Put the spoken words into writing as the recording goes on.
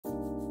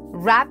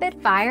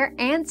Rapid fire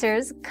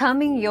answers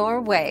coming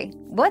your way.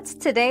 What's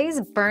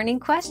today's burning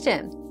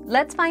question?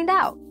 Let's find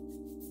out.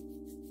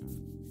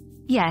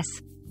 Yes.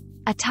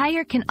 A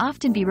tire can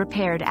often be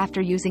repaired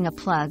after using a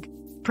plug,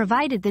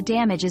 provided the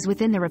damage is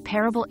within the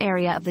repairable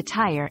area of the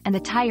tire and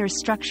the tire's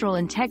structural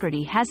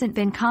integrity hasn't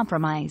been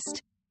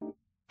compromised.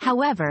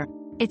 However,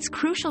 it's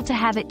crucial to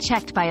have it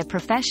checked by a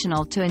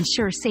professional to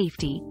ensure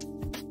safety.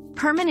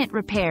 Permanent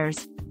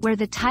repairs, where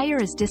the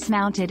tire is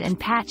dismounted and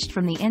patched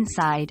from the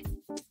inside,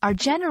 are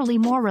generally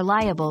more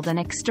reliable than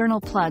external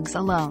plugs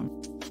alone.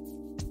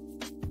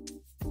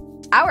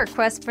 Our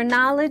quest for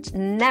knowledge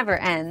never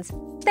ends.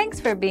 Thanks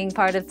for being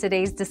part of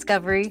today's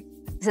discovery.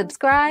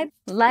 Subscribe,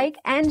 like,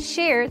 and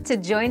share to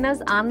join us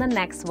on the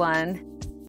next one.